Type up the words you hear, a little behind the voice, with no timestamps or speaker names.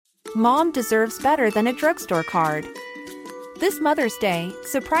Mom deserves better than a drugstore card. This Mother's Day,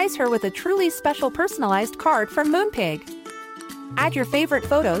 surprise her with a truly special personalized card from Moonpig. Add your favorite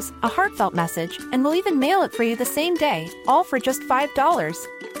photos, a heartfelt message, and we'll even mail it for you the same day, all for just $5.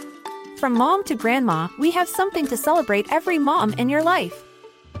 From mom to grandma, we have something to celebrate every mom in your life.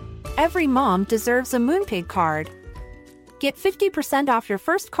 Every mom deserves a Moonpig card. Get 50% off your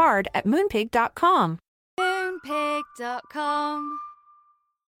first card at moonpig.com. Moonpig.com.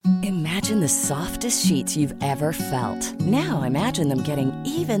 Imagine the softest sheets you've ever felt. Now imagine them getting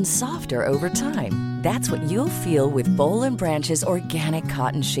even softer over time. That's what you'll feel with Boll & Branch's organic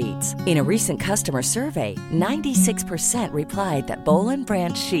cotton sheets. In a recent customer survey, 96% replied that Boll &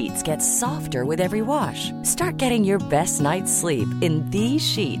 Branch sheets get softer with every wash. Start getting your best night's sleep in these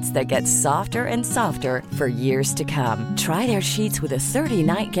sheets that get softer and softer for years to come. Try their sheets with a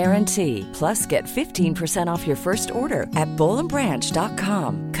 30-night guarantee. Plus, get 15% off your first order at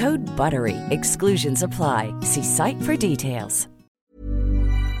bollandbranch.com. Code BUTTERY. Exclusions apply. See site for details.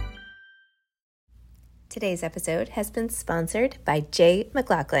 Today's episode has been sponsored by J.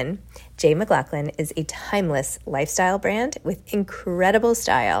 McLaughlin. J. McLaughlin is a timeless lifestyle brand with incredible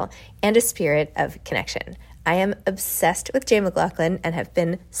style and a spirit of connection. I am obsessed with J. McLaughlin and have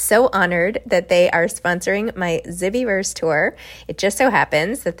been so honored that they are sponsoring my Zibbyverse tour. It just so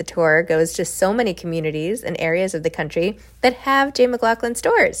happens that the tour goes to so many communities and areas of the country that have J. McLaughlin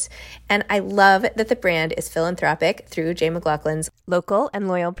stores. And I love that the brand is philanthropic through J. McLaughlin's local and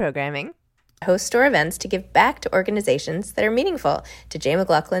loyal programming. Host store events to give back to organizations that are meaningful to J.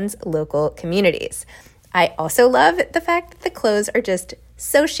 McLaughlin's local communities. I also love the fact that the clothes are just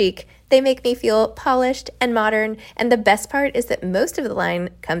so chic. They make me feel polished and modern, and the best part is that most of the line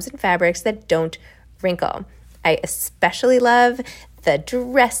comes in fabrics that don't wrinkle. I especially love the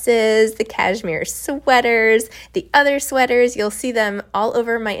dresses, the cashmere sweaters, the other sweaters. You'll see them all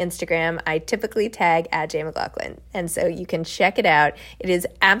over my Instagram. I typically tag at J. McLaughlin, and so you can check it out. It is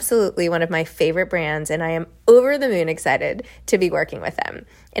absolutely one of my favorite brands, and I am over the moon excited to be working with them.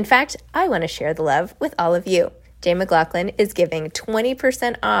 In fact, I want to share the love with all of you. J. McLaughlin is giving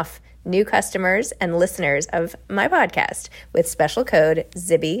 20% off new customers and listeners of my podcast with special code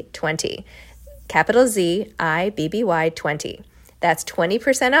ZIBBY20, capital ZIBBY 20. That's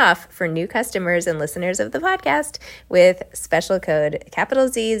 20% off for new customers and listeners of the podcast with special code capital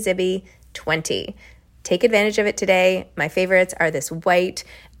Z ZIBBY 20. Take advantage of it today. My favorites are this white,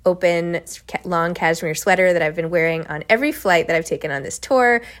 open, long cashmere sweater that I've been wearing on every flight that I've taken on this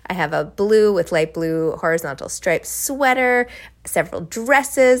tour. I have a blue with light blue horizontal striped sweater, several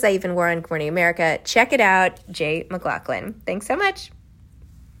dresses I even wore on Good Morning America. Check it out, J. McLaughlin. Thanks so much.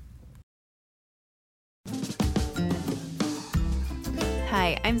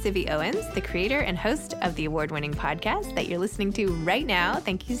 Hi, I'm Zibby Owens, the creator and host of the award-winning podcast that you're listening to right now.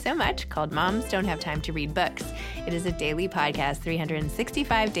 Thank you so much, called Moms Don't Have Time to Read Books. It is a daily podcast,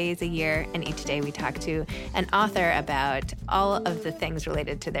 365 days a year, and each day we talk to an author about all of the things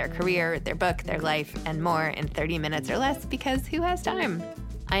related to their career, their book, their life, and more in 30 minutes or less, because who has time?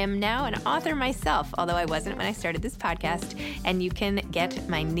 I am now an author myself, although I wasn't when I started this podcast, and you can get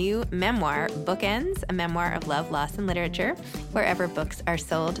my new memoir, Bookends, a memoir of love, loss, and literature, wherever books are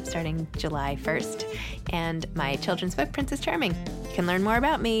sold starting July 1st, and my children's book, Princess Charming. You can learn more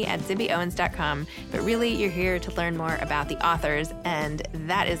about me at zibbyowens.com, but really you're here to learn more about the authors, and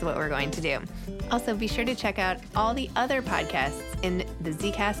that is what we're going to do. Also, be sure to check out all the other podcasts in the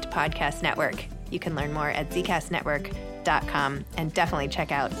Zcast Podcast Network. You can learn more at zcastnetwork.com and definitely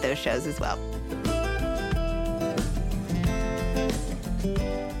check out those shows as well.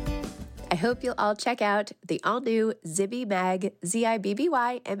 I hope you'll all check out the all-new Zibby Mag,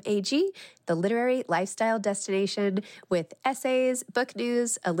 ZIBBY-MAG, the literary lifestyle destination with essays, book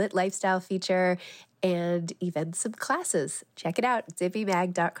news, a lit lifestyle feature, and even some classes. Check it out,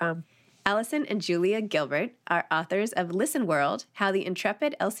 zibbymag.com. Allison and Julia Gilbert are authors of Listen World, How the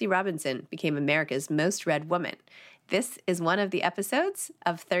Intrepid Elsie Robinson Became America's Most Read Woman. This is one of the episodes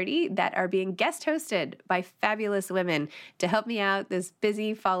of 30 that are being guest hosted by fabulous women to help me out this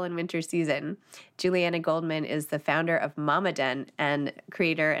busy fall and winter season. Juliana Goldman is the founder of Mama Den and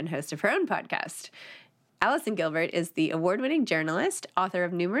creator and host of her own podcast. Allison Gilbert is the award-winning journalist, author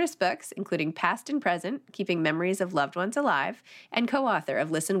of numerous books, including Past and Present, Keeping Memories of Loved Ones Alive, and co-author of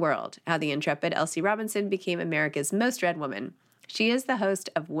Listen World, How the Intrepid Elsie Robinson Became America's Most Read Woman. She is the host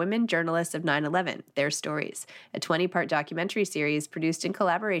of Women Journalists of 9/11, Their Stories, a 20-part documentary series produced in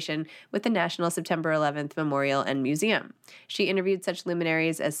collaboration with the National September 11th Memorial and Museum. She interviewed such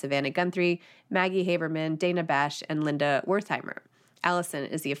luminaries as Savannah Guthrie, Maggie Haberman, Dana Bash, and Linda Wertheimer. Allison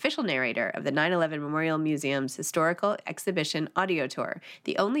is the official narrator of the 9/11 Memorial Museum's Historical Exhibition Audio Tour,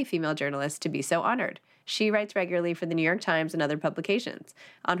 the only female journalist to be so honored. She writes regularly for the New York Times and other publications.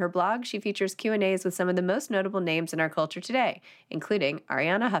 On her blog, she features Q&As with some of the most notable names in our culture today, including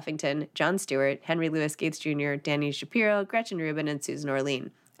Arianna Huffington, Jon Stewart, Henry Louis Gates Jr., Dani Shapiro, Gretchen Rubin, and Susan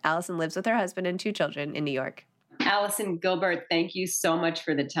Orlean. Allison lives with her husband and 2 children in New York. Allison Gilbert, thank you so much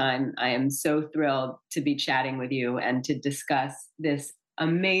for the time. I am so thrilled to be chatting with you and to discuss this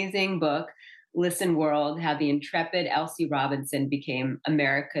amazing book, Listen World, How the Intrepid Elsie Robinson Became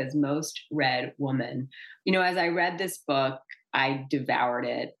America's Most Read Woman. You know, as I read this book, I devoured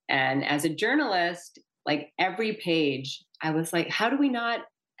it. And as a journalist, like every page, I was like, how do I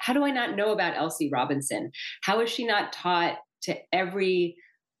not know about Elsie Robinson? How is she not taught to every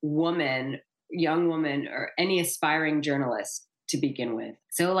woman, young woman, or any aspiring journalist to begin with?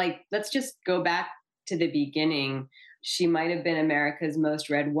 So let's just go back to the beginning. She might have been America's most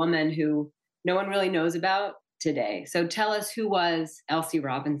read woman who no one really knows about today. So tell us, who was Elsie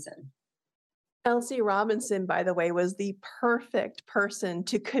Robinson? Elsie Robinson, by the way, was the perfect person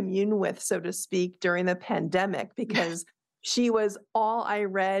to commune with, so to speak, during the pandemic, because she was all I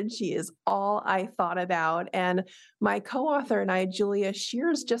read. She is all I thought about. And my co-author and I, Julia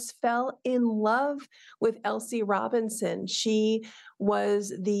Shears, just fell in love with Elsie Robinson. She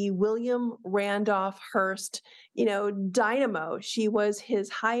was the William Randolph Hearst, dynamo. She was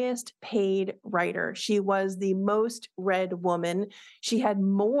his highest paid writer. She was the most read woman. She had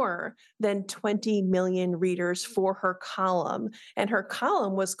more than 20 million readers for her column. And her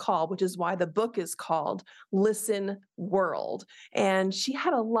column was called, which is why the book is called, Listen World. And she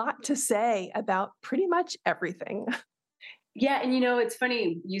had a lot to say about pretty much everything. Yeah. And it's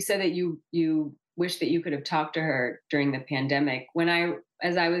funny, you said that you wish that you could have talked to her during the pandemic.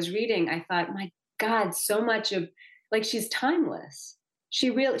 As I was reading, I thought, my God, so much of, she's timeless.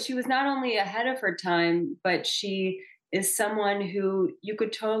 She was not only ahead of her time, but she is someone who you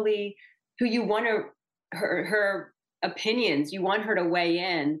want her opinions, you want her to weigh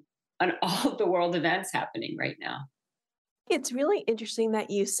in on all of the world events happening right now. It's really interesting that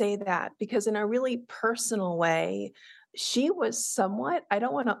you say that, because in a really personal way, she was somewhat, I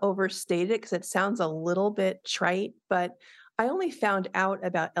don't want to overstate it because it sounds a little bit trite, but I only found out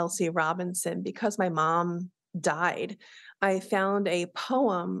about Elsie Robinson because my mom died. I found a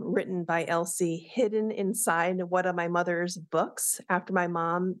poem written by Elsie hidden inside one of my mother's books after my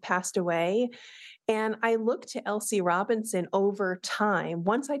mom passed away. And I looked to Elsie Robinson over time,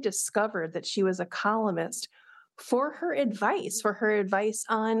 once I discovered that she was a columnist, for her advice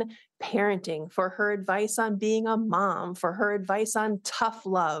on parenting, for her advice on being a mom, for her advice on tough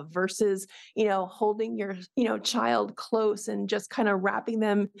love versus, holding your, child close and just kind of wrapping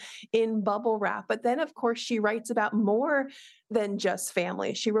them in bubble wrap. But then, of course, she writes about more than just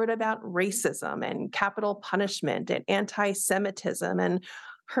family. She wrote about racism and capital punishment and anti-Semitism, and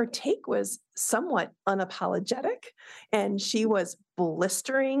her take was somewhat unapologetic, and she was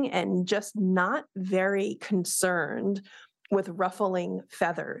blistering and just not very concerned with ruffling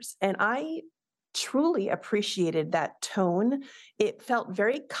feathers. And I truly appreciated that tone. It felt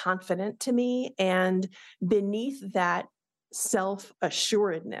very confident to me. And beneath that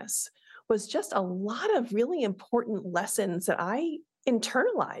self-assuredness was just a lot of really important lessons that I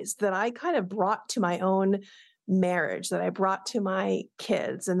internalized, that I kind of brought to my own marriage, that I brought to my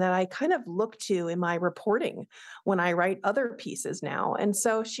kids, and that I kind of look to in my reporting when I write other pieces now. And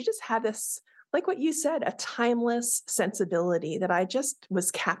so she just had this, like what you said, a timeless sensibility that I just was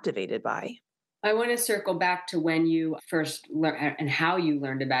captivated by. I want to circle back to when you first learned and how you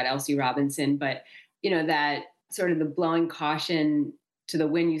learned about Elsie Robinson, but that sort of the blowing caution to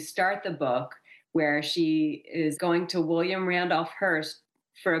when you start the book, where she is going to William Randolph Hearst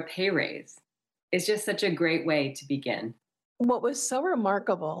for a pay raise. It's just such a great way to begin. What was so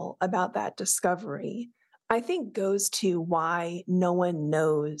remarkable about that discovery, I think, goes to why no one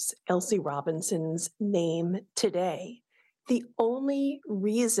knows Elsie Robinson's name today. The only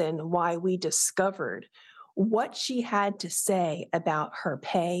reason why we discovered what she had to say about her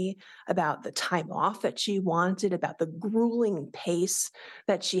pay, about the time off that she wanted, about the grueling pace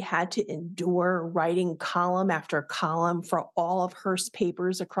that she had to endure writing column after column for all of Hearst's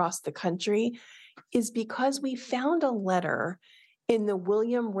papers across the country, is because we found a letter in the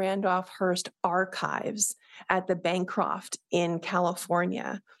William Randolph Hearst archives at the Bancroft in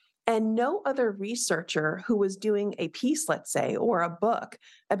California. And no other researcher who was doing a piece, let's say, or a book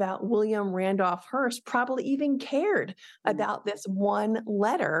about William Randolph Hearst probably even cared about this one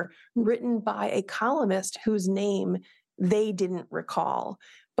letter written by a columnist whose name they didn't recall.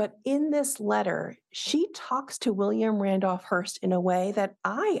 But in this letter, she talks to William Randolph Hearst in a way that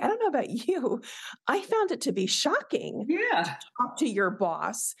I don't know about you, I found it to be shocking Yeah. to talk to your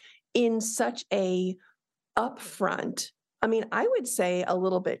boss in such a upfront, I mean, I would say a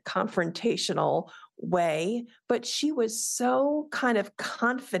little bit confrontational way, but she was so kind of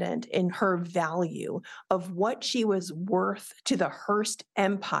confident in her value of what she was worth to the Hearst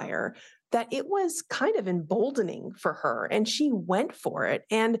empire that it was kind of emboldening for her. And she went for it.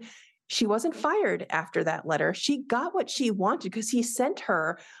 And she wasn't fired after that letter. She got what she wanted because he sent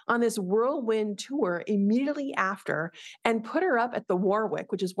her on this whirlwind tour immediately after and put her up at the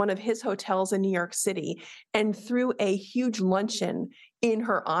Warwick, which is one of his hotels in New York City, and threw a huge luncheon in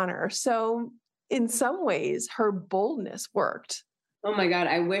her honor. So in some ways, her boldness worked. Oh my God,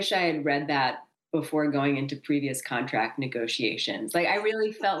 I wish I had read that before going into previous contract negotiations. Like I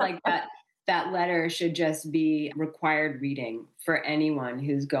really felt like that letter should just be required reading for anyone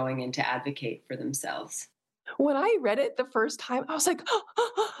who's going in to advocate for themselves. When I read it the first time, I was like,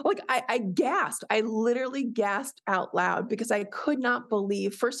 like I gasped. I literally gasped out loud because I could not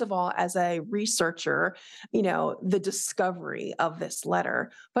believe, first of all, as a researcher, the discovery of this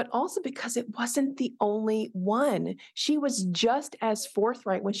letter, but also because it wasn't the only one. She was just as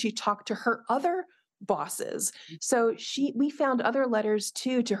forthright when she talked to her other bosses. So we found other letters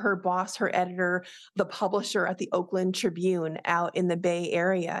too to her boss, her editor, the publisher at the Oakland Tribune out in the Bay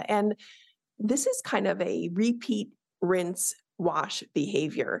Area. And this is kind of a repeat, rinse, wash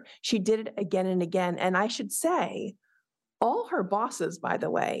behavior. She did it again and again. And I should say, all her bosses, by the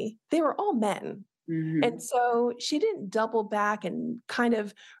way, they were all men. Mm-hmm. And so she didn't double back and kind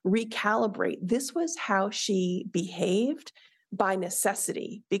of recalibrate. This was how she behaved by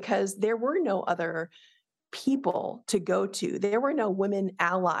necessity, because there were no other people to go to. There were no women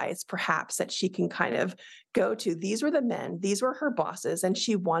allies, perhaps, that she can kind of go to. These were the men, these were her bosses, and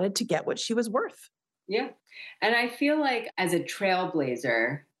she wanted to get what she was worth. Yeah. And I feel like as a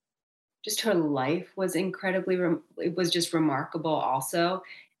trailblazer, just her life was it was just remarkable also.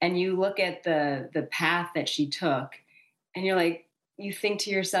 And you look at the path that she took and you think to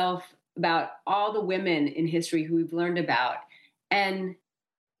yourself about all the women in history who we've learned about. And,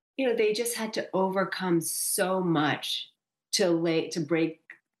 they just had to overcome so much to break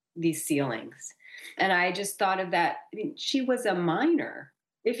these ceilings. And I just thought of that. I mean, she was a minor.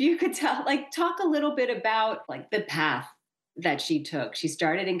 If you could talk a little bit about the path that she took. She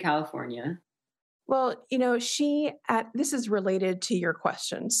started in California. Well, this is related to your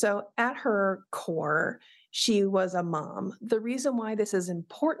question. So at her core, she was a mom. The reason why this is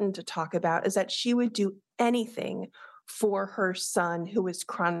important to talk about is that she would do anything for her son who was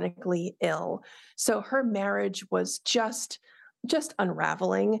chronically ill. So her marriage was just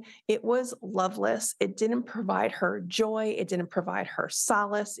unraveling. It was loveless. It didn't provide her joy. It didn't provide her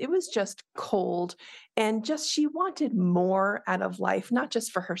solace. It was just cold. And she wanted more out of life, not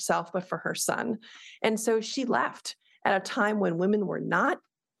just for herself, but for her son. And so she left at a time when women were not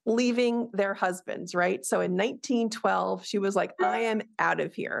leaving their husbands, right? So in 1912, she was like, I am out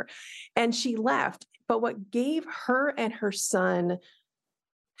of here. And she left. But what gave her and her son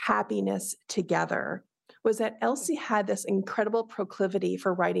happiness together was that Elsie had this incredible proclivity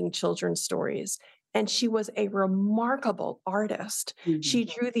for writing children's stories. And she was a remarkable artist. Mm-hmm. She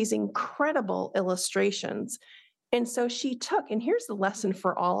drew these incredible illustrations. And so she took, and here's the lesson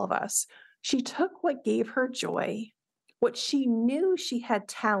for all of us, she took what gave her joy, what she knew she had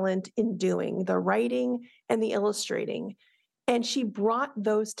talent in doing, the writing and the illustrating, and she brought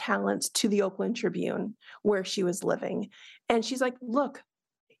those talents to the Oakland Tribune where she was living. And she's like, look,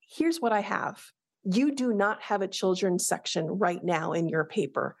 here's what I have. You do not have a children's section right now in your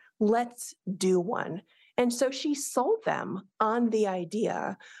paper. Let's do one. And so she sold them on the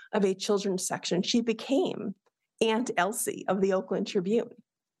idea of a children's section. She became Aunt Elsie of the Oakland Tribune.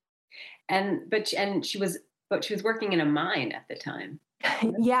 But she was working in a mine at the time.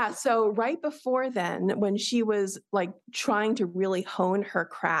 Yeah. So right before then, when she was trying to really hone her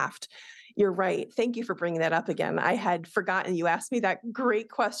craft, you're right. Thank you for bringing that up again. I had forgotten you asked me that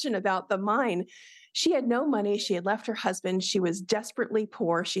great question about the mine. She had no money. She had left her husband. She was desperately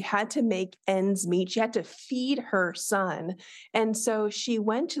poor. She had to make ends meet. She had to feed her son. And so she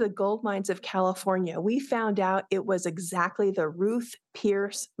went to the gold mines of California. We found out it was exactly the Ruth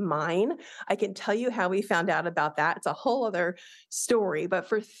Pierce mine. I can tell you how we found out about that. It's a whole other story. But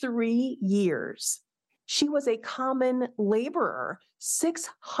for 3 years, She was a common laborer,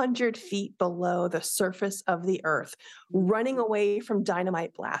 600 feet below the surface of the earth, running away from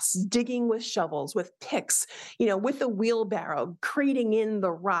dynamite blasts, digging with shovels, with picks, with a wheelbarrow, crating in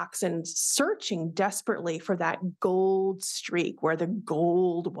the rocks and searching desperately for that gold streak where the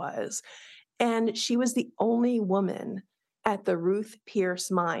gold was. And she was the only woman at the Ruth Pierce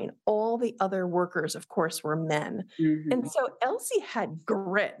mine. All the other workers, of course, were men. Mm-hmm. And so Elsie had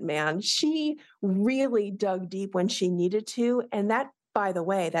grit, man. She really dug deep when she needed to. And that, by the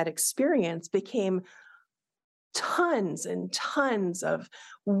way, that experience became tons and tons of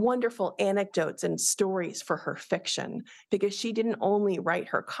wonderful anecdotes and stories for her fiction, because she didn't only write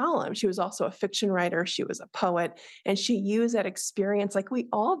her column, she was also a fiction writer, she was a poet, and she used that experience, like we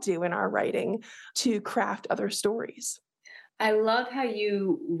all do in our writing, to craft other stories. I love how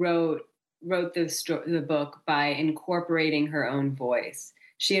you wrote the book by incorporating her own voice.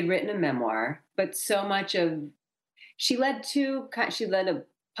 She had written a memoir, but so much of she led a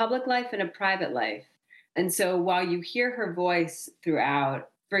public life and a private life. And so while you hear her voice throughout,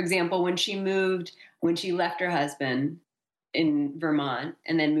 for example, when she left her husband in Vermont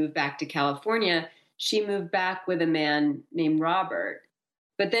and then moved back to California, she moved back with a man named Robert.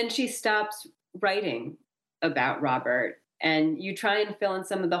 But then she stops writing about Robert, and you try and fill in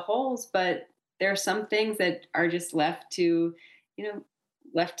some of the holes, but there are some things that are just left to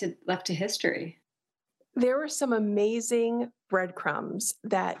history. There were some amazing breadcrumbs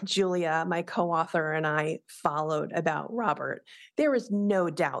that Julia, my co-author, and I followed about Robert. There is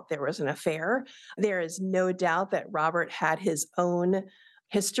no doubt there was an affair. There is no doubt that Robert had his own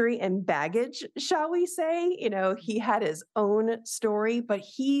history and baggage, shall we say. He had his own story, but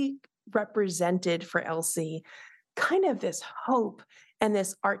he represented for Elsie kind of this hope and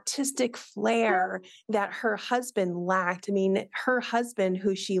this artistic flair that her husband lacked. I mean, her husband,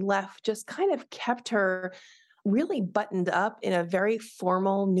 who she left, just kind of kept her really buttoned up in a very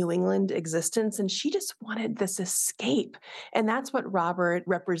formal New England existence. And she just wanted this escape. And that's what Robert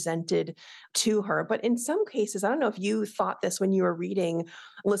represented to her. But in some cases, I don't know if you thought this when you were reading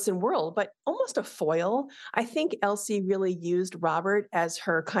Listen World, but almost a foil. I think Elsie really used Robert as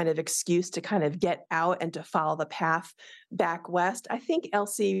her kind of excuse to kind of get out and to follow the path back west. I think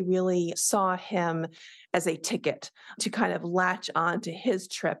Elsie really saw him as a ticket to kind of latch on to his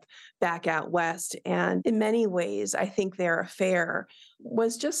trip back out west. And in many ways, I think their affair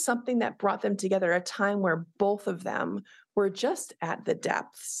was just something that brought them together at a time where both of them were just at the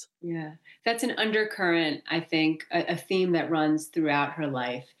depths. Yeah, that's an undercurrent, I think, a theme that runs throughout her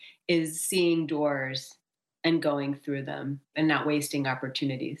life is seeing doors and going through them and not wasting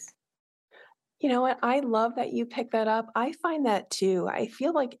opportunities. You know what? I love that you picked that up. I find that too. I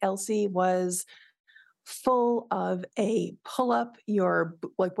feel like Elsie was full of a pull up your,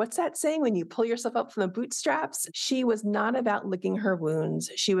 like, what's that saying? When you pull yourself up from the bootstraps. She was not about licking her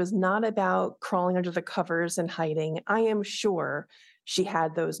wounds. She was not about crawling under the covers and hiding. I am sure she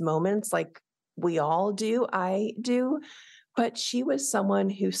had those moments like we all do. I do. But she was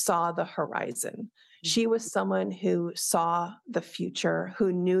someone who saw the horizon. She was someone who saw the future,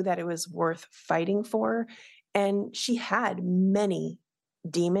 who knew that it was worth fighting for. And she had many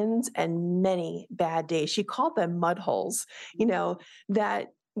demons and many bad days. She called them mud holes, that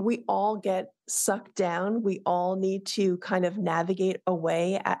we all get sucked down. We all need to kind of navigate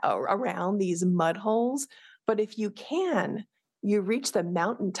around these mud holes. But if you can, you reach the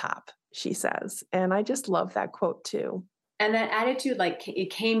mountaintop, she says. And I just love that quote too. And that attitude, like it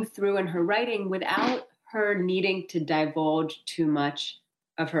came through in her writing without her needing to divulge too much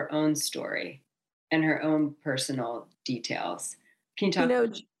of her own story and her own personal details. Can you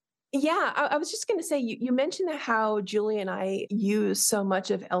talk? Yeah, I was just going to say, you mentioned how Julie and I use so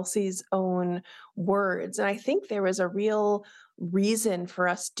much of Elsie's own words. And I think there was a real reason for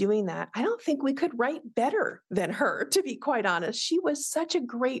us doing that. I don't think we could write better than her, to be quite honest. She was such a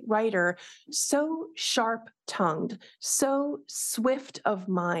great writer, so sharp-tongued, so swift of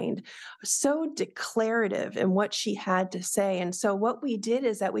mind, so declarative in what she had to say. And so what we did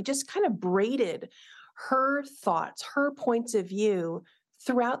is that we just kind of braided her thoughts, her points of view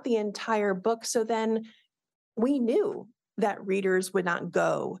throughout the entire book. So then we knew that readers would not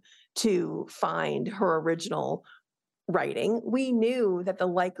go to find her original writing. We knew that the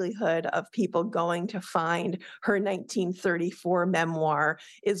likelihood of people going to find her 1934 memoir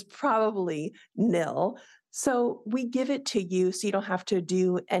is probably nil. So we give it to you so you don't have to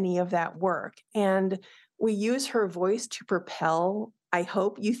do any of that work. And we use her voice to propel, I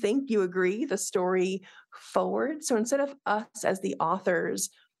hope you think you agree, the story forward. So instead of us as the authors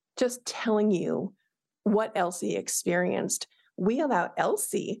just telling you what Elsie experienced, we allow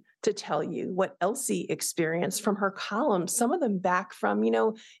Elsie to tell you what Elsie experienced from her columns, some of them back from,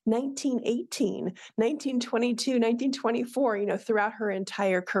 1918, 1922, 1924, throughout her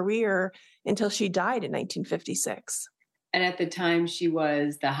entire career until she died in 1956. And at the time, she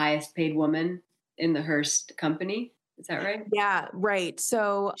was the highest paid woman in the Hearst company. Is that right? Yeah, right.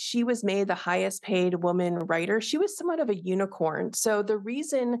 So she was made the highest paid woman writer. She was somewhat of a unicorn. So the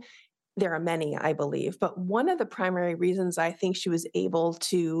reason, there are many, I believe, but one of the primary reasons I think she was able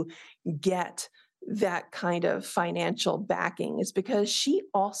to get that kind of financial backing is because she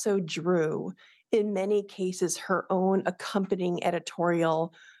also drew, in many cases, her own accompanying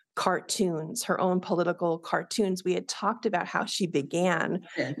editorial cartoons, her own political cartoons. We had talked about how she began,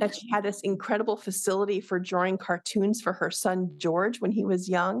 that she had this incredible facility for drawing cartoons for her son, George, when he was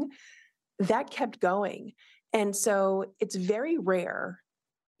young. That kept going. And so it's very rare,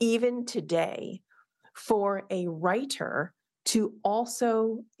 even today, for a writer to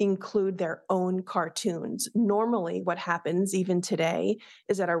also include their own cartoons. Normally, what happens even today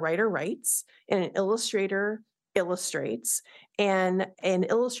is that a writer writes and an illustrator illustrates, and an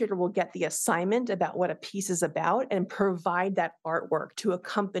illustrator will get the assignment about what a piece is about and provide that artwork to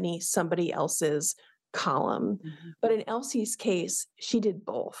accompany somebody else's column. Mm-hmm. But in Elsie's case, she did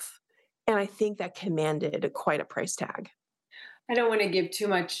both. And I think that commanded quite a price tag. I don't want to give too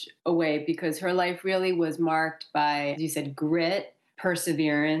much away because her life really was marked by, as you said, grit,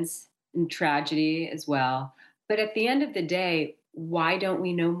 perseverance, and tragedy as well. But at the end of the day, why don't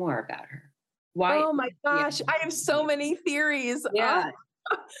we know more about her? Why? Oh my gosh, I have so many theories. Yeah.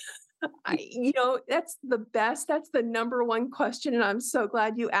 That's the best. That's the number one question. And I'm so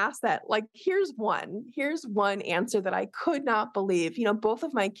glad you asked that. Like, here's one answer that I could not believe. Both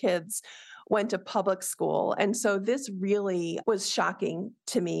of my kids went to public school. And so this really was shocking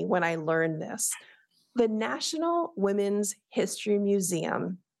to me when I learned this. The National Women's History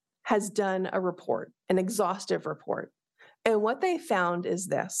Museum has done a report, an exhaustive report. And what they found is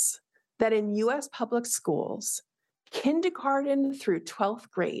this, that in U.S. public schools, kindergarten through 12th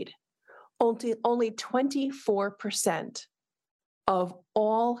grade, only 24% of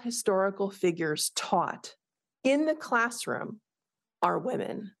all historical figures taught in the classroom are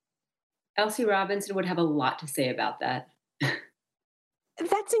women. Elsie Robinson would have a lot to say about that.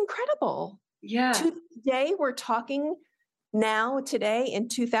 That's incredible. Yeah. Today, we're talking today in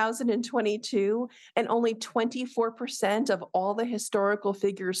 2022, and only 24% of all the historical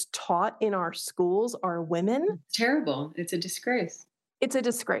figures taught in our schools are women. It's terrible. It's a disgrace. It's a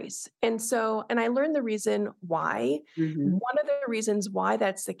disgrace. And I learned the reason why. Mm-hmm. One of the reasons why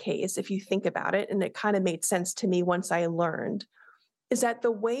that's the case, if you think about it, and it kind of made sense to me once I learned, is that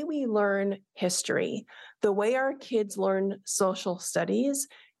the way we learn history, the way our kids learn social studies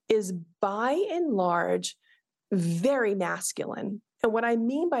is by and large very masculine. And what I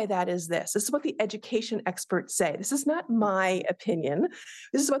mean by that is this is what the education experts say. This is not my opinion.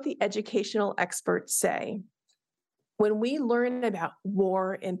 This is what the educational experts say. When we learn about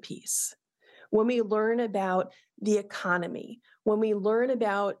war and peace, when we learn about the economy, when we learn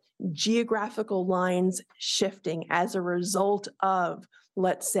about geographical lines shifting as a result of,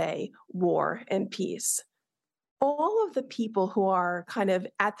 let's say, war and peace, all of the people who are kind of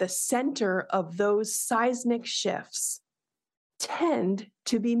at the center of those seismic shifts tend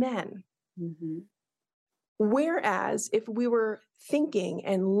to be men. Mm-hmm. Whereas if we were thinking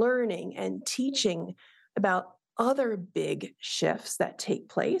and learning and teaching about other big shifts that take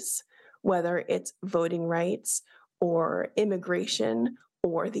place, whether it's voting rights or immigration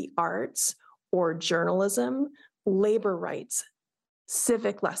or the arts or journalism, labor rights,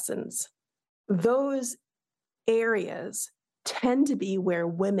 civic lessons, those areas tend to be where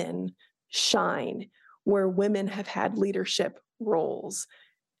women shine, where women have had leadership roles.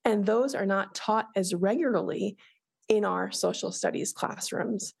 And those are not taught as regularly in our social studies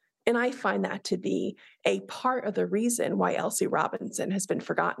classrooms. And I find that to be a part of the reason why Elsie Robinson has been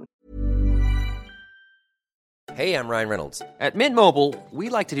forgotten. Hey, I'm Ryan Reynolds. At Mint Mobile, we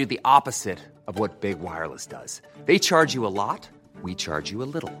like to do the opposite of what Big Wireless does. They charge you a lot. We charge you a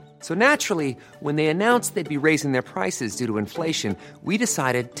little. So naturally, when they announced they'd be raising their prices due to inflation, we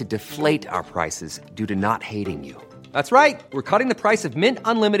decided to deflate our prices due to not hating you. That's right. We're cutting the price of Mint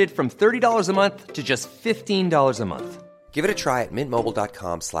Unlimited from $30 a month to just $15 a month. Give it a try at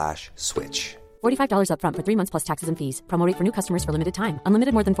mintmobile.com/switch. $45 up front for 3 months plus taxes and fees. Promo rate for new customers for limited time.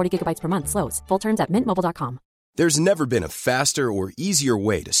 Unlimited more than 40 gigabytes per month. Slows full terms at mintmobile.com. There's never been a faster or easier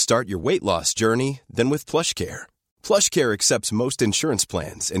way to start your weight loss journey than with PlushCare. PlushCare accepts most insurance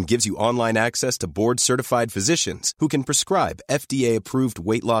plans and gives you online access to board-certified physicians who can prescribe FDA-approved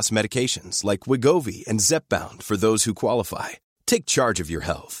weight loss medications like Wegovy and Zepbound for those who qualify. Take charge of your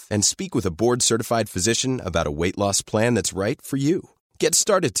health and speak with a board-certified physician about a weight loss plan that's right for you. Get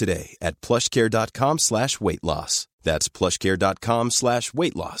started today at plushcare.com/weight loss. That's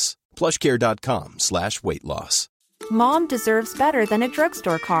plushcare.com/weight loss. plushcare.com/weight-loss. Mom deserves better than a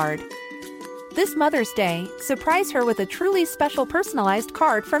drugstore card. This Mother's Day, surprise her with a truly special personalized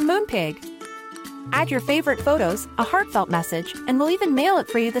card from Moonpig. Add your favorite photos, a heartfelt message, and we'll even mail it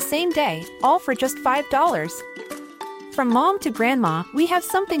for you the same day, all for just $5. From mom to grandma, we have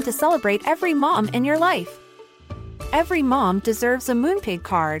something to celebrate every mom in your life. Every mom deserves a Moonpig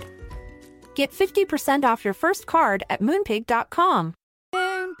card. Get 50% off your first card at moonpig.com.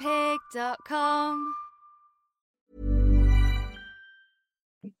 Moonpig.com.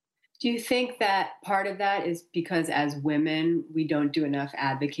 Do you think that part of that is because as women, we don't do enough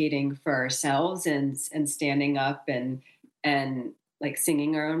advocating for ourselves and standing up and like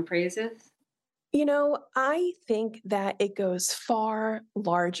singing our own praises? You know, I think that it goes far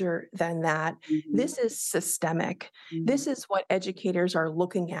larger than that. Mm-hmm. This is systemic. Mm-hmm. This is what educators are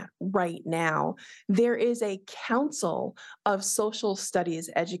looking at right now. There is a council of social studies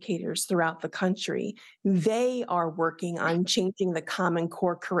educators throughout the country. They are working on changing the Common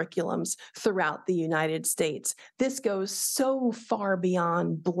Core curriculums throughout the United States. This goes so far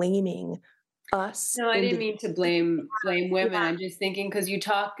beyond blaming us. No, I didn't mean to blame women. Yeah. I'm just thinking because you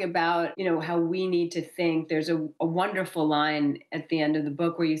talk about, how we need to think. There's a wonderful line at the end of the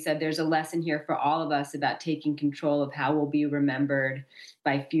book where you said there's a lesson here for all of us about taking control of how we'll be remembered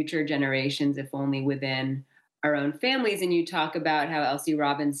by future generations, if only within our own families. And you talk about how Elsie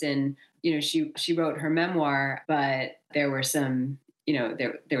Robinson, she wrote her memoir, but there were some,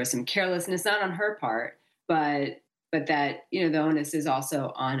 there was some carelessness, not on her part, but that, the onus is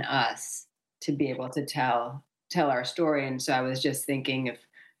also on us to be able to tell our story. And so I was just thinking if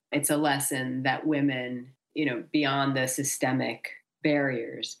it's a lesson that women, beyond the systemic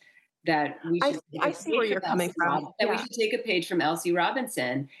barriers, that we should I see where you're coming from. That we should take a page from Elsie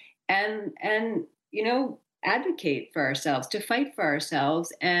Robinson and advocate for ourselves, to fight for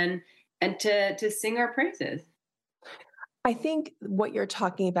ourselves and to sing our praises. I think what you're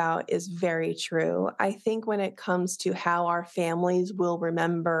talking about is very true. I think when it comes to how our families will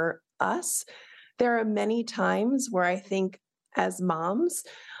remember us, there are many times where I think as moms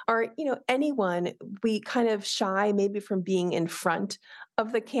or, anyone, we kind of shy maybe from being in front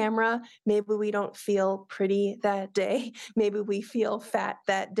of the camera. Maybe we don't feel pretty that day. Maybe we feel fat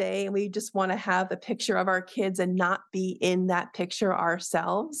that day and we just want to have a picture of our kids and not be in that picture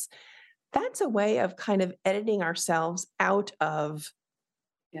ourselves. That's a way of kind of editing ourselves out of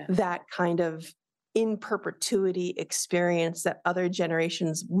that kind of in perpetuity experience that other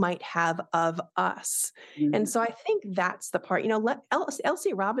generations might have of us. Mm-hmm. And so I think that's the part,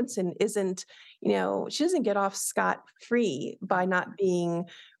 Elsie Robinson isn't, she doesn't get off scot-free by not being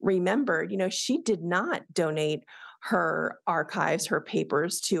remembered. She did not donate her archives, her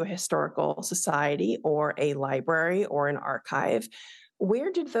papers to a historical society or a library or an archive.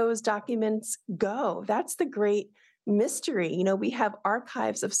 Where did those documents go? That's the great mystery. We have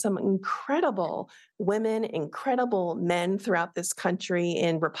archives of some incredible women, incredible men throughout this country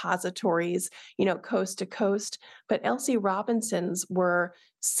in repositories, coast to coast, but Elsie Robinson's were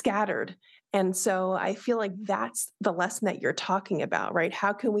scattered. And so I feel like that's the lesson that you're talking about, right?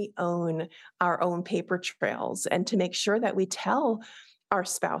 How can we own our own paper trails and to make sure that we tell our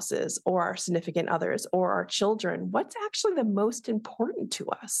spouses or our significant others or our children what's actually the most important to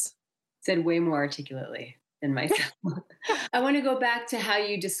us? Said way more articulately than myself. I want to go back to how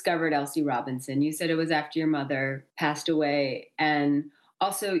you discovered Elsie Robinson. You said it was after your mother passed away. And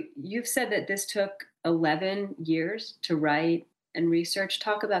also you've said that this took 11 years to write and research.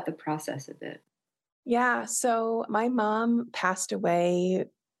 Talk about the process of it. Yeah. So my mom passed away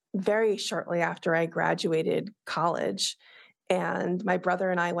very shortly after I graduated college. And my brother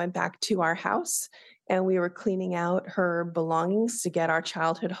and I went back to our house and we were cleaning out her belongings to get our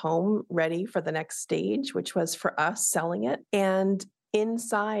childhood home ready for the next stage, which was for us selling it. And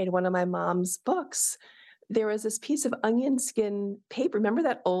inside one of my mom's books, there was this piece of onion skin paper. Remember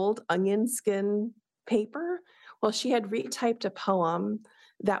that old onion skin paper? Well, she had retyped a poem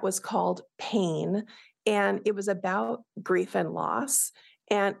that was called Pain, and it was about grief and loss.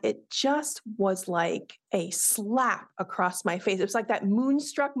 And it just was like a slap across my face. It was like that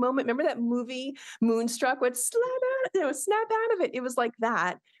Moonstruck moment. Remember that movie, Moonstruck, would snap out of it. It was like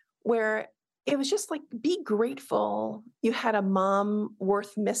that, where it was just like, be grateful you had a mom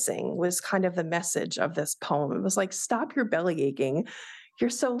worth missing was kind of the message of this poem. It was like, stop your belly aching. You're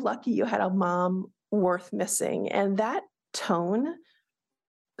so lucky you had a mom worth missing. And that tone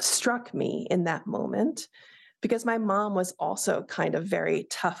struck me in that moment because my mom was also kind of very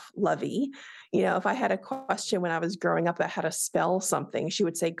tough lovey. If I had a question when I was growing up about how to spell something, she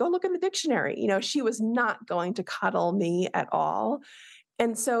would say, go look in the dictionary. She was not going to cuddle me at all.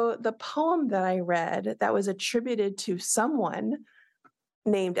 And so the poem that I read that was attributed to someone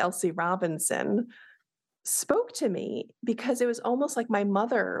named Elsie Robinson spoke to me because it was almost like my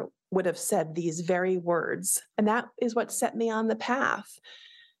mother would have said these very words. And that is what set me on the path.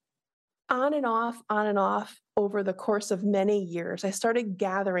 On and off over the course of many years, I started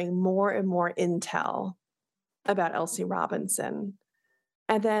gathering more and more intel about Elsie Robinson.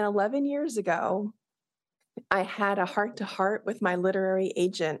 And then 11 years ago, I had a heart-to-heart with my literary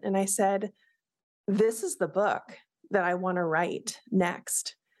agent, and I said, this is the book that I want to write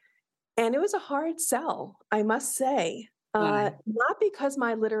next. And it was a hard sell, I must say, not because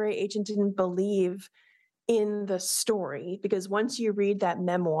my literary agent didn't believe in the story, because once you read that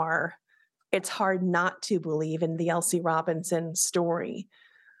memoir, it's hard not to believe in the Elsie Robinson story.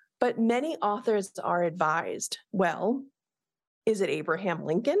 But many authors are advised, well, is it Abraham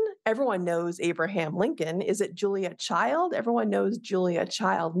Lincoln? Everyone knows Abraham Lincoln. Is it Julia Child? Everyone knows Julia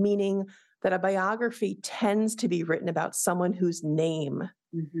Child, meaning that a biography tends to be written about someone whose name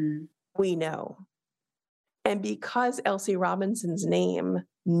we know. And because Elsie Robinson's name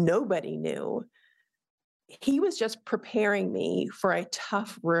nobody knew, he was just preparing me for a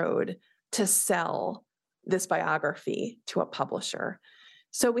tough road to sell this biography to a publisher.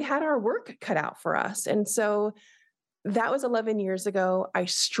 So we had our work cut out for us. And so that was 11 years ago. I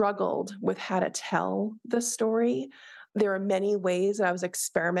struggled with how to tell the story. There are many ways that I was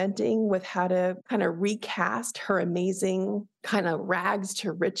experimenting with how to kind of recast her amazing kind of rags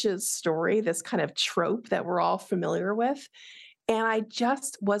to riches story, this kind of trope that we're all familiar with. And I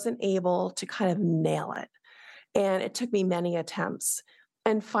just wasn't able to kind of nail it. And it took me many attempts.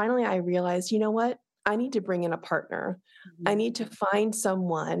 And finally, I realized, you know what? I need to bring in a partner. I need to find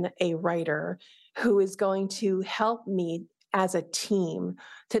someone, a writer, who is going to help me as a team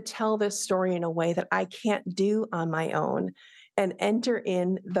to tell this story in a way that I can't do on my own and enter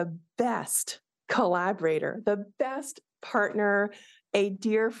in the best collaborator, the best partner, a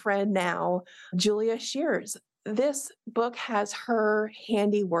dear friend now, Julia Shears. This book has her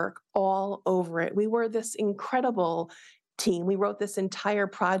handiwork all over it. We were this incredible team. We wrote this entire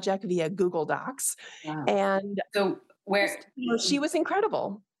project via Google Docs. Wow. And so she was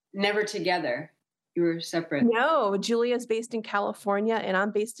incredible. Never together. You were separate. No, Julia's based in California and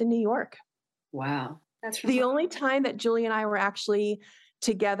I'm based in New York. Wow. That's the only time that Julia and I were actually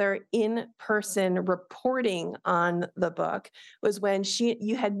together in person reporting on the book was when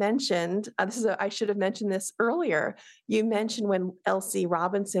you had mentioned, I should have mentioned this earlier. You mentioned when Elsie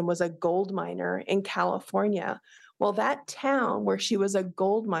Robinson was a gold miner in California. Well, that town where she was a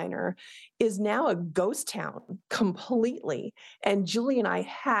gold miner is now a ghost town completely. And Julie and I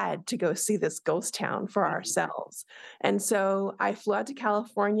had to go see this ghost town for ourselves. And so I flew out to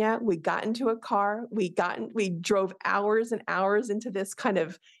California. We got into a car. We drove hours and hours into this kind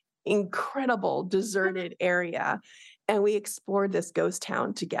of incredible deserted area. And we explored this ghost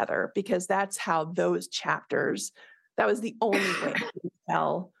town together because that's how those chapters, that was the only way to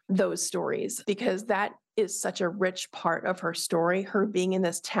tell those stories, because that is such a rich part of her story, her being in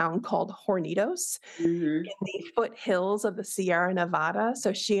this town called Hornitos in the foothills of the Sierra Nevada.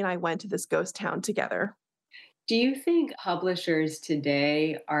 So she and I went to this ghost town together. Do you think publishers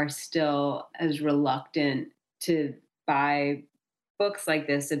today are still as reluctant to buy books like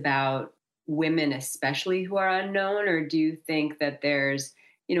this about women, especially who are unknown? Or do you think that there's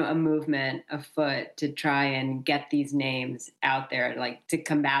a movement afoot to try and get these names out there, like to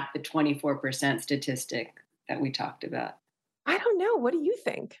combat the 24% statistic that we talked about? I don't know. What do you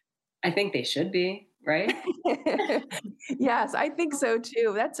think? I think they should be, right? Yes, I think so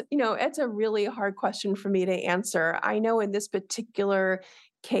too. It's a really hard question for me to answer. I know in this particular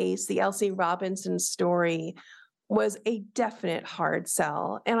case, the Elsie Robinson story was a definite hard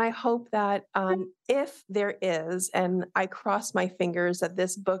sell. And I hope that if there is, and I cross my fingers that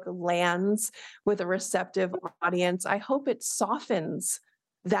this book lands with a receptive audience, I hope it softens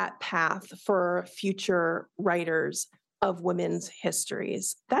that path for future writers of women's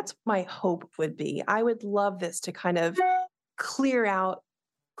histories. That's my hope would be. I would love this to kind of clear out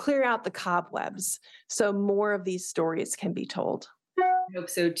the cobwebs so more of these stories can be told. hope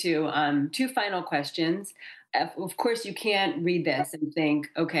so too. Two final questions. Of course, you can't read this and think,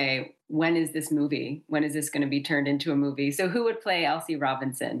 okay, when is this movie? When is this going to be turned into a movie? So who would play Elsie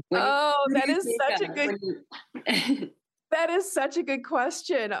Robinson? That is such a good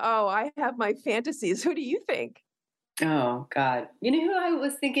question. Oh, I have my fantasies. Who do you think? Oh, God. You know who I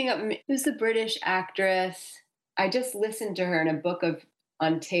was thinking of? Who's the British actress? I just listened to her in a book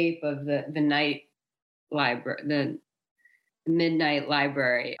on tape of the night library, the Midnight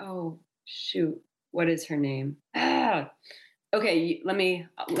Library. Oh, shoot. What is her name? Okay, let me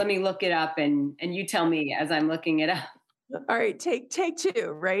look it up and you tell me as I'm looking it up. All right, take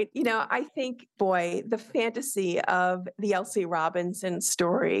two, right? I think, boy, the fantasy of the Elsie Robinson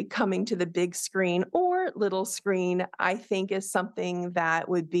story coming to the big screen or little screen, I think is something that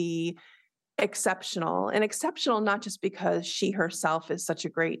would be exceptional, and exceptional not just because she herself is such a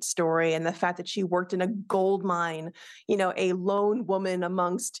great story and the fact that she worked in a gold mine, a lone woman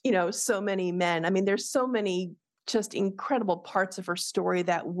amongst, so many men. I mean, there's so many just incredible parts of her story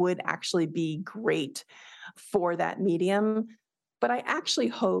that would actually be great for that medium. But I actually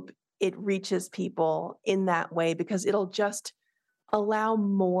hope it reaches people in that way because it'll just allow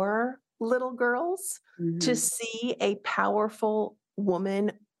more little girls to see a powerful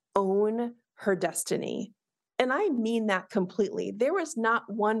woman own her destiny. And I mean that completely. There was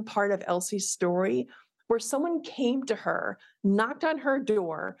not one part of Elsie's story where someone came to her, knocked on her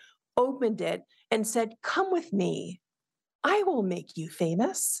door, opened it, and said, "Come with me. I will make you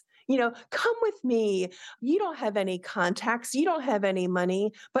famous. Come with me. You don't have any contacts. You don't have any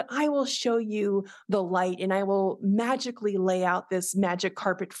money, but I will show you the light and I will magically lay out this magic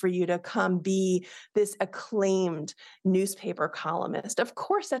carpet for you to come be this acclaimed newspaper columnist." Of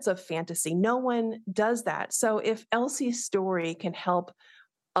course, that's a fantasy. No one does that. So if Elsie's story can help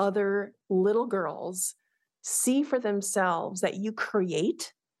other little girls see for themselves that you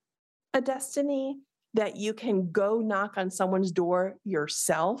create a destiny, that you can go knock on someone's door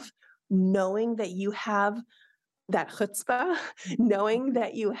yourself, knowing that you have that chutzpah, knowing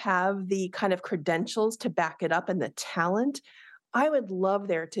that you have the kind of credentials to back it up and the talent. I would love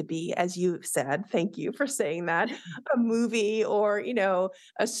there to be, as you said, thank you for saying that, a movie or,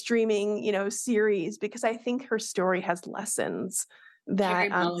 a streaming, series, because I think her story has lessons that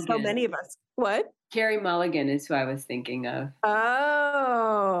so many of us. What? Carey Mulligan is who I was thinking of.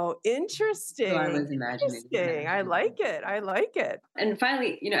 Oh, interesting. So I was imagining. Interesting. I like it. And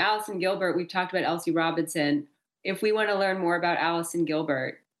finally, Alison Gilbert, we've talked about Elsie Robinson. If we want to learn more about Alison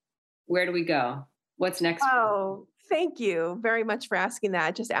Gilbert, where do we go? What's next? Oh, thank you very much for asking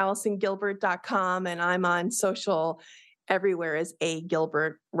that. Just AlisonGilbert.com. And I'm on social everywhere as a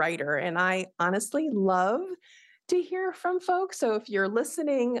Gilbert writer. And I honestly love to hear from folks. So if you're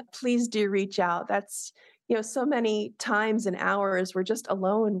listening, please do reach out. That's, so many times and hours we're just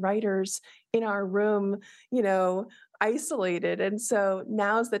alone writers in our room, isolated. And so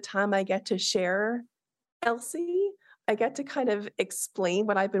now's the time I get to share Elsie. I get to kind of explain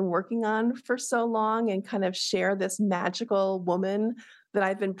what I've been working on for so long and kind of share this magical woman that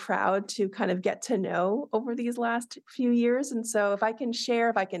I've been proud to kind of get to know over these last few years. And so if I can share,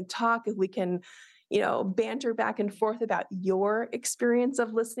 if I can talk, if we can banter back and forth about your experience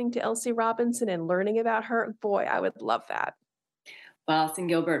of listening to Elsie Robinson and learning about her, boy, I would love that. Well, Alison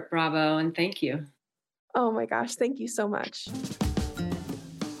Gilbert, bravo, and thank you. Oh my gosh, thank you so much.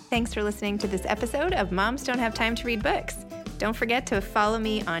 Thanks for listening to this episode of Moms Don't Have Time to Read Books. Don't forget to follow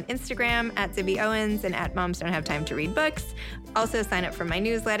me on Instagram at Zibby Owens and at Moms Don't Have Time to Read Books. Also sign up for my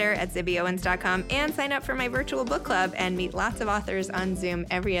newsletter at zibbyowens.com and sign up for my virtual book club and meet lots of authors on Zoom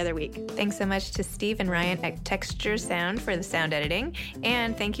every other week. Thanks so much to Steve and Ryan at Texture Sound for the sound editing.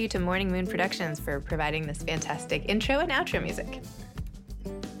 And thank you to Morning Moon Productions for providing this fantastic intro and outro music.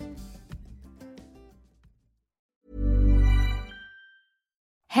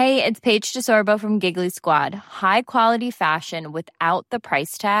 Hey, it's Paige DeSorbo from Giggly Squad. High quality fashion without the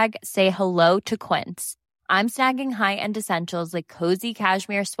price tag. Say hello to Quince. I'm snagging high-end essentials like cozy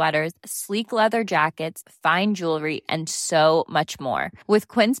cashmere sweaters, sleek leather jackets, fine jewelry, and so much more. With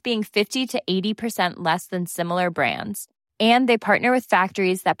Quince being 50 to 80% less than similar brands. And they partner with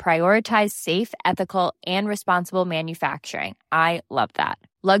factories that prioritize safe, ethical, and responsible manufacturing. I love that.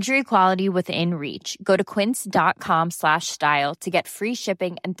 Luxury quality within reach. Go to quince.com/style to get free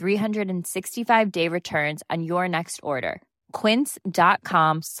shipping and 365-day returns on your next order.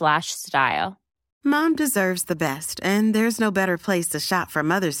 Quince.com/style. Mom deserves the best, and there's no better place to shop for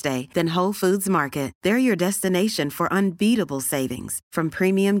Mother's Day than Whole Foods Market. They're your destination for unbeatable savings, from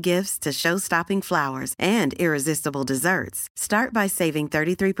premium gifts to show-stopping flowers and irresistible desserts. Start by saving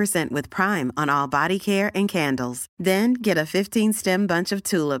 33% with Prime on all body care and candles. Then get a 15-stem bunch of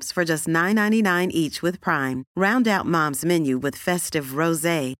tulips for just $9.99 each with Prime. Round out Mom's menu with festive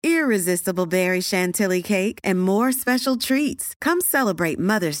rosé, irresistible berry chantilly cake, and more special treats. Come celebrate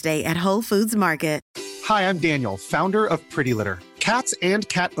Mother's Day at Whole Foods Market. Hi, I'm Daniel, founder of Pretty Litter. Cats and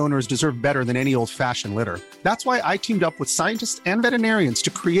cat owners deserve better than any old-fashioned litter. That's why I teamed up with scientists and veterinarians to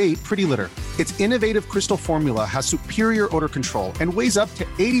create Pretty Litter. Its innovative crystal formula has superior odor control and weighs up to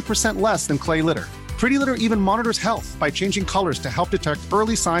 80% less than clay litter. Pretty Litter even monitors health by changing colors to help detect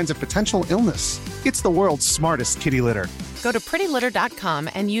early signs of potential illness. It's the world's smartest kitty litter. Go to prettylitter.com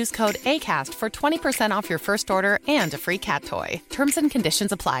and use code ACAST for 20% off your first order and a free cat toy. Terms and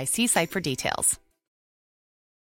conditions apply. See site for details.